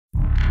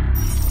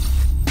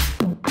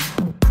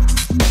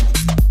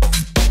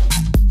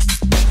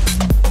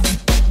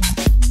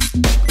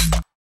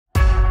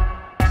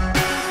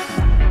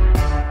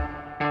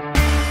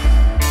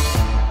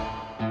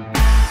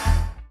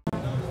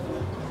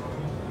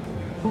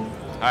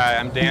Hi,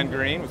 I'm Dan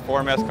Green with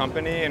 4MS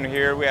Company, and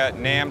here we at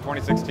NAMM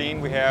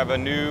 2016 we have a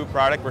new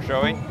product we're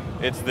showing.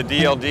 It's the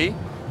DLD,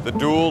 the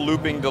dual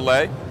looping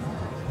delay.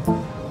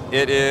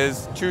 It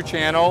is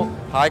 2-channel,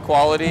 high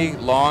quality,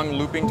 long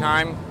looping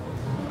time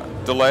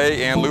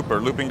delay and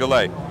looping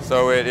delay.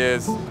 So it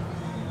is,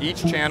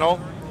 each channel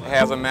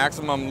has a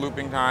maximum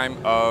looping time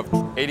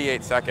of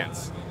 88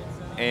 seconds.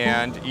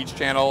 And each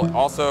channel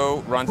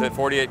also runs at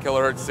 48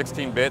 kilohertz,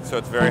 16 bits, so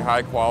it's very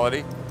high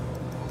quality.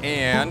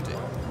 And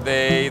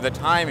the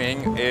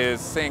timing is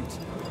synced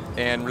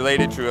and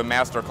related to a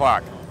master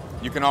clock.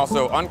 You can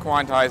also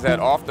unquantize that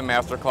off the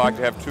master clock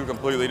to have 2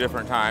 completely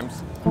different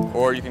times,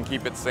 or you can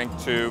keep it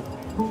synced to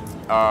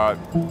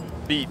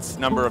beats,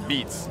 number of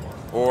beats,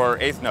 or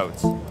eighth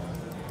notes,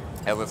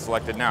 as it's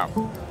selected now.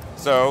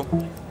 So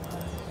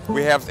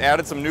we have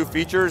added some new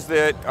features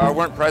that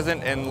weren't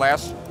present in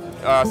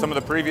some of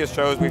the previous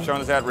shows we've shown.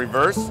 Is that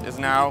reverse is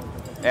now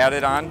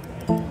added on,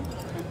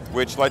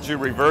 which lets you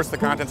reverse the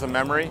contents of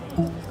memory.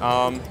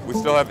 We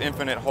still have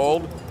infinite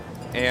hold,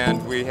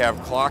 and we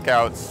have clock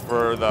outs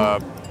for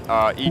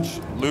each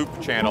loop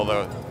channel.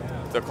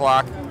 The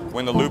clock,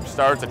 when the loop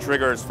starts, a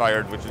trigger is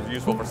fired, which is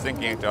useful for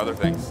syncing it to other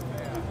things.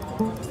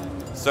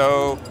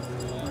 So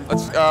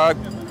let's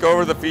go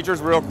over the features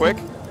real quick.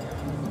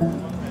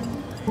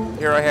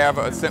 Here I have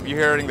you're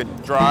hearing the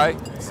dry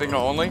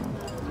signal only.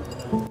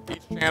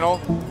 Each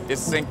channel is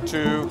synced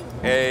to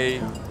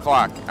a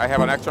clock. I have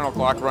an external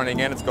clock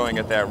running in, it's going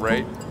at that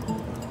rate.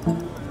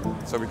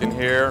 So we can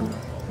hear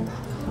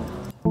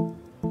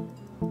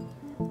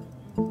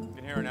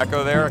an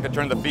echo there. I can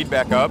turn the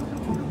feedback up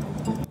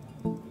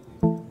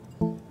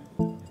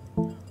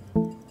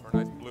for a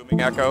nice blooming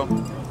echo.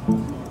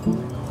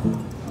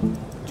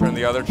 Turn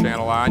the other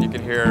channel on, you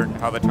can hear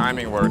how the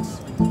timing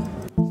works.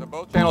 So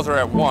both channels are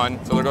at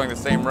 1, so they're going the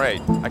same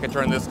rate. I can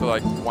turn this to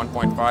like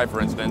 1.5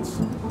 for instance.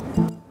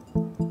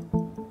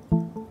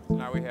 So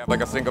now we have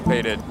like a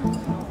syncopated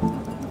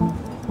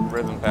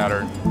rhythm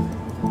pattern.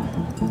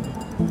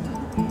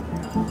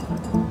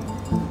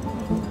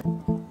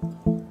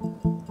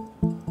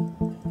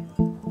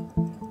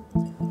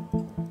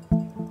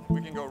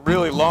 We can go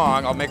really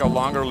long. I'll make a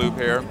longer loop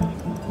here.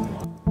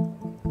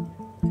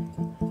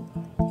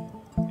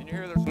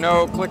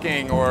 No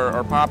clicking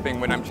or popping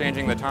when I'm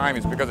changing the time.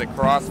 It's because it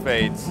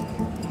crossfades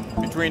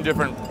between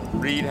different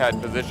read head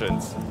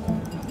positions.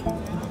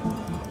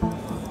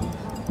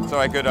 So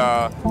I could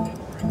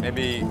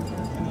maybe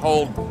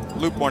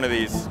loop one of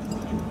these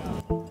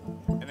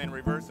and then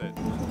reverse it.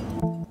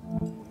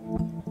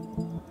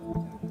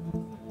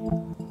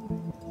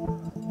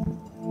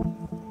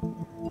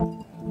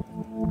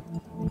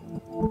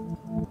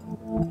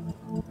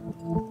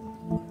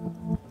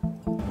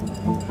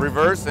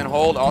 Reverse and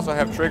hold also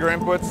have trigger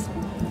inputs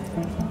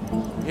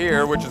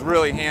here, which is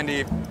really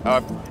handy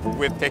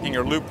with taking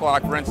your loop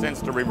clock, for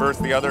instance, to reverse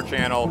the other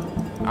channel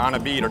on a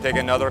beat, or take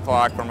another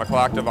clock from a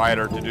clock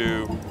divider to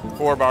do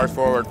 4 bars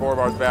forward, 4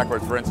 bars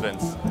backwards, for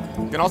instance.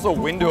 You can also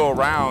window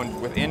around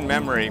within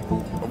memory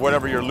of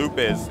whatever your loop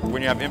is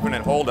when you have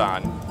infinite hold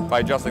on by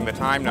adjusting the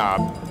time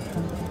knob.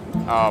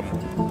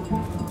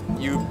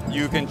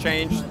 You can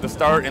change the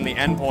start and the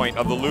end point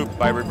of the loop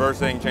by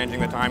reversing, changing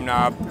the time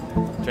knob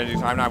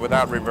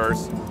without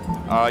reverse.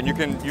 You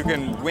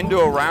can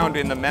window around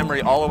in the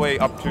memory all the way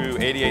up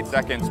to 88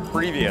 seconds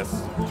previous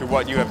to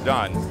what you have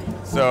done.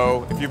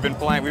 So if you've been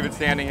playing, we've been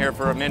standing here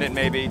for a minute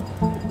maybe,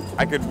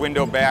 I could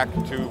window back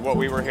to what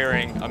we were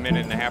hearing a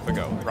minute and a half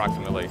ago,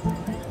 approximately.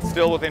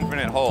 Still with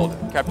infinite hold,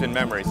 kept in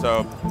memory,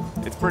 so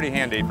it's pretty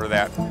handy for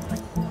that.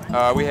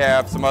 We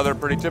have some other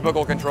pretty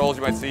typical controls.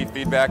 You might see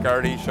feedback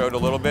already showed a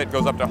little bit,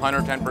 goes up to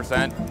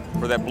 110%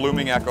 for that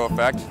blooming echo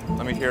effect.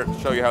 Let me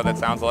show you how that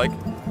sounds like.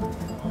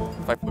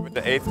 If I flip it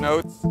to eighth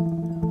notes,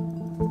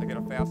 I get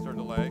a faster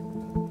delay.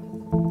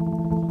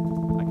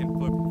 I can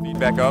flip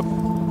feedback up,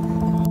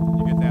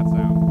 you get that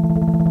sound.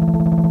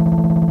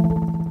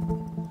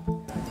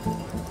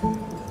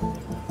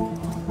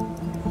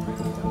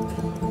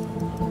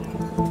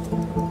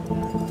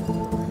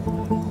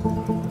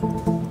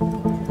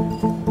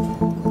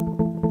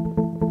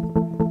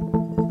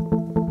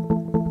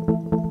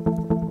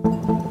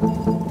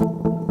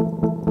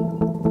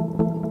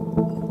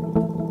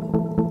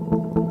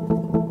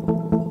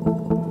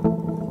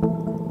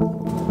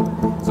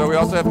 So we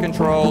also have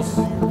controls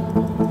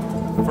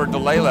for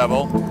delay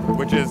level,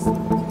 which is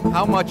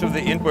how much of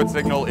the input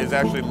signal is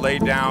actually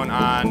laid down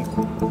on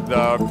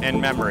the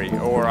in memory,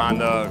 or on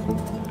the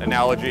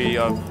analogy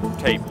of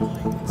tape.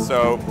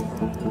 So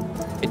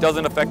it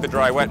doesn't affect the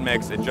dry-wet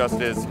mix, it just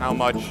is how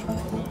much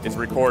is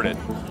recorded.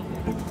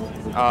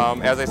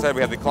 As I said,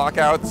 we have the clock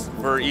outs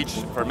for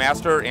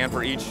master and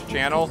for each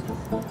channel,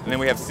 and then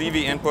we have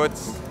CV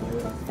inputs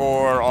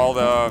for all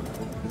the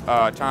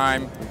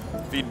time,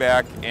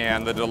 feedback,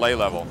 and the delay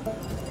level.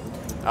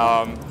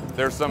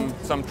 There's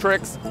some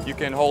tricks. You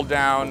can hold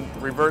down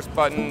reverse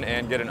button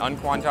and get an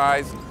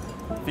unquantized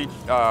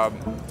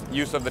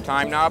use of the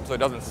time knob, so it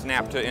doesn't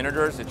snap to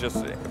integers. It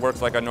just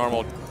works like a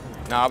normal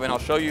knob, and I'll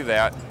show you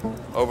that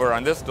over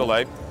on this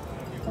delay.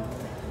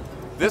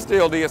 This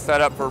DLD is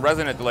set up for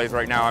resonant delays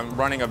right now. I'm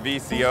running a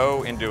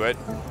VCO into it.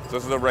 So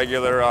this is a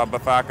regular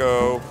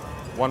Bafaco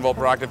 1 volt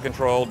per octave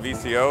controlled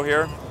VCO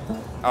here.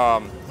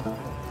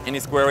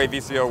 Any square wave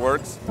VCO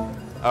works.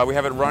 We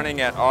have it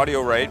running at audio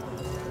rate,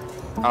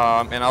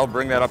 and I'll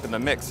bring that up in the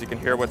mix so you can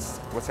hear what's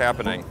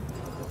happening.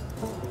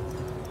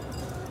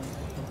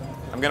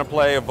 I'm going to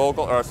play a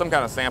vocal or some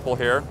kind of sample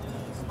here.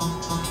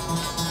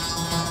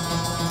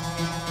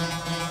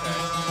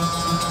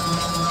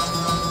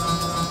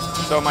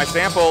 So my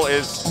sample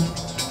is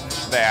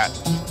that,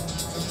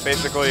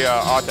 basically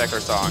a Autechre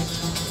song.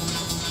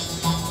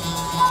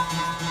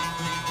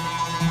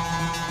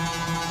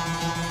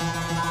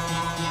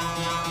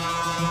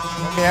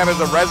 What we have is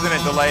a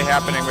resonant delay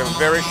happening. We have a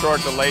very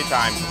short delay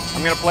time.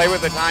 I'm going to play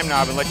with the time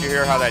knob and let you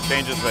hear how that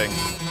changes things.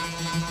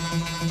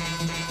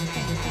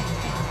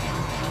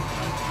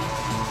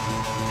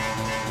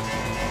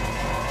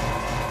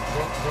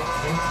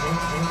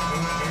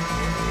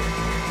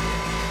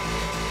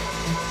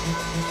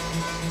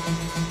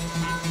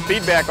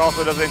 Feedback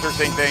also does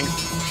interesting things.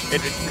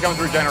 It becomes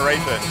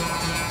regeneration,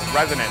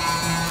 resonance.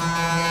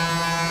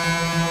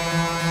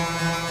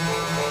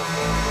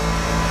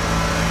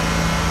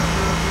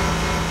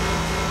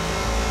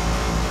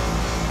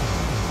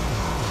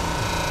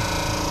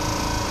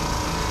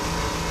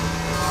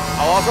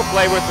 I'll also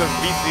play with the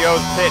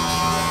VCO's pitch.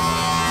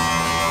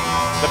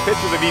 The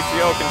pitch of the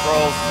VCO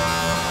controls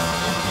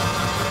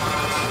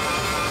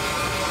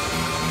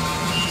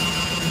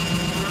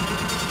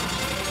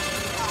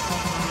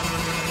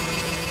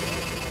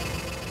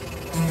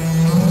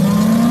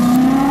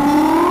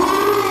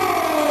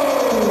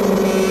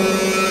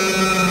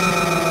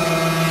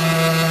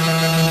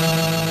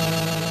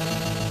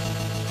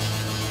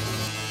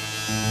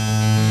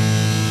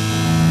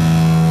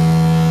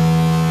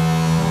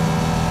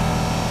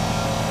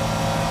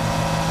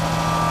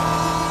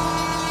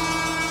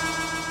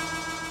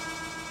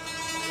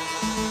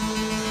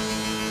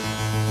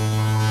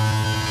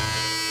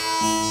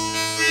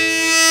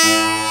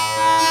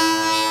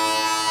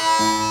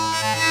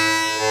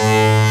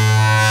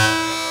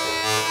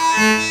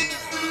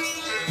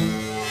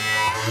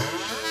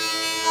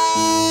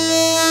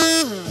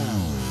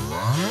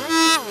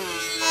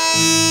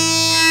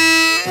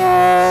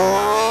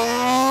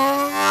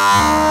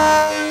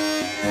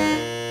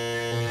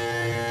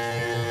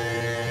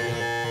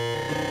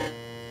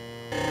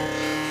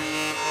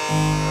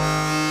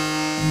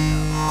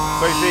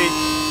So you see,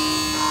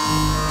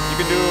 you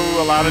can do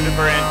a lot of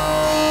different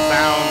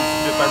sounds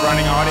just by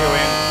running audio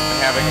in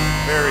and having a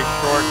very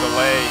short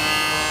delay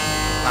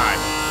time.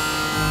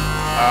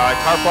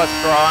 Car Plus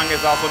Strong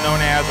is also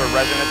known as, or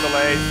resonant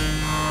delays.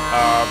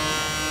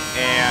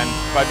 And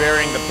by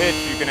varying the pitch,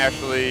 you can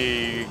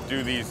actually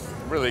do these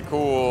really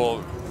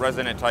cool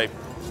resonant type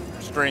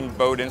string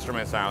bowed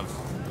instrument sounds.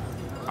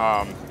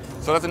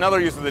 So that's another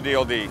use of the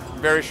DLD.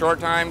 Very short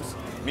times,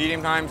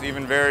 medium times,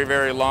 even very,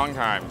 very long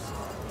times.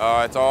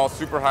 It's all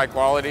super high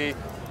quality.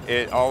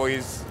 It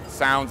always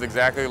sounds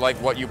exactly like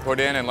what you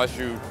put in unless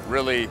you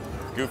really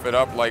goof it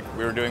up like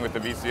we were doing with the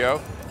VCO.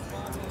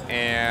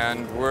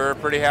 And we're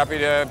pretty happy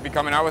to be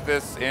coming out with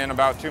this in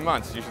about 2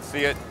 months. You should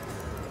see it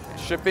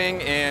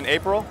shipping in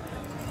April,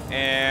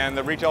 and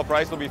the retail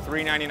price will be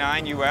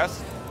 $399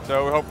 US.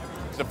 So we hope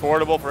it's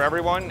affordable for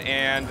everyone,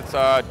 and it's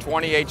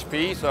 20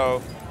 HP,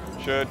 so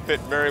should fit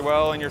very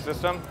well in your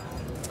system.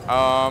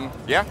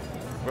 Yeah,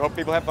 we hope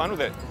people have fun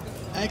with it.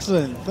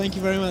 Excellent. Thank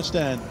you very much,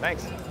 Dan.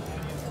 Thanks.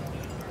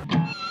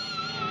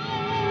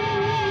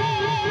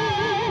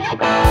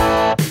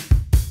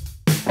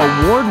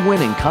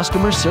 Award-winning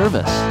customer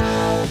service.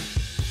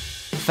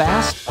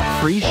 Fast,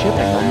 free shipping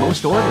on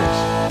most orders.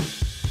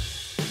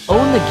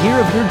 Own the gear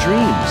of your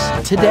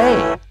dreams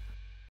today.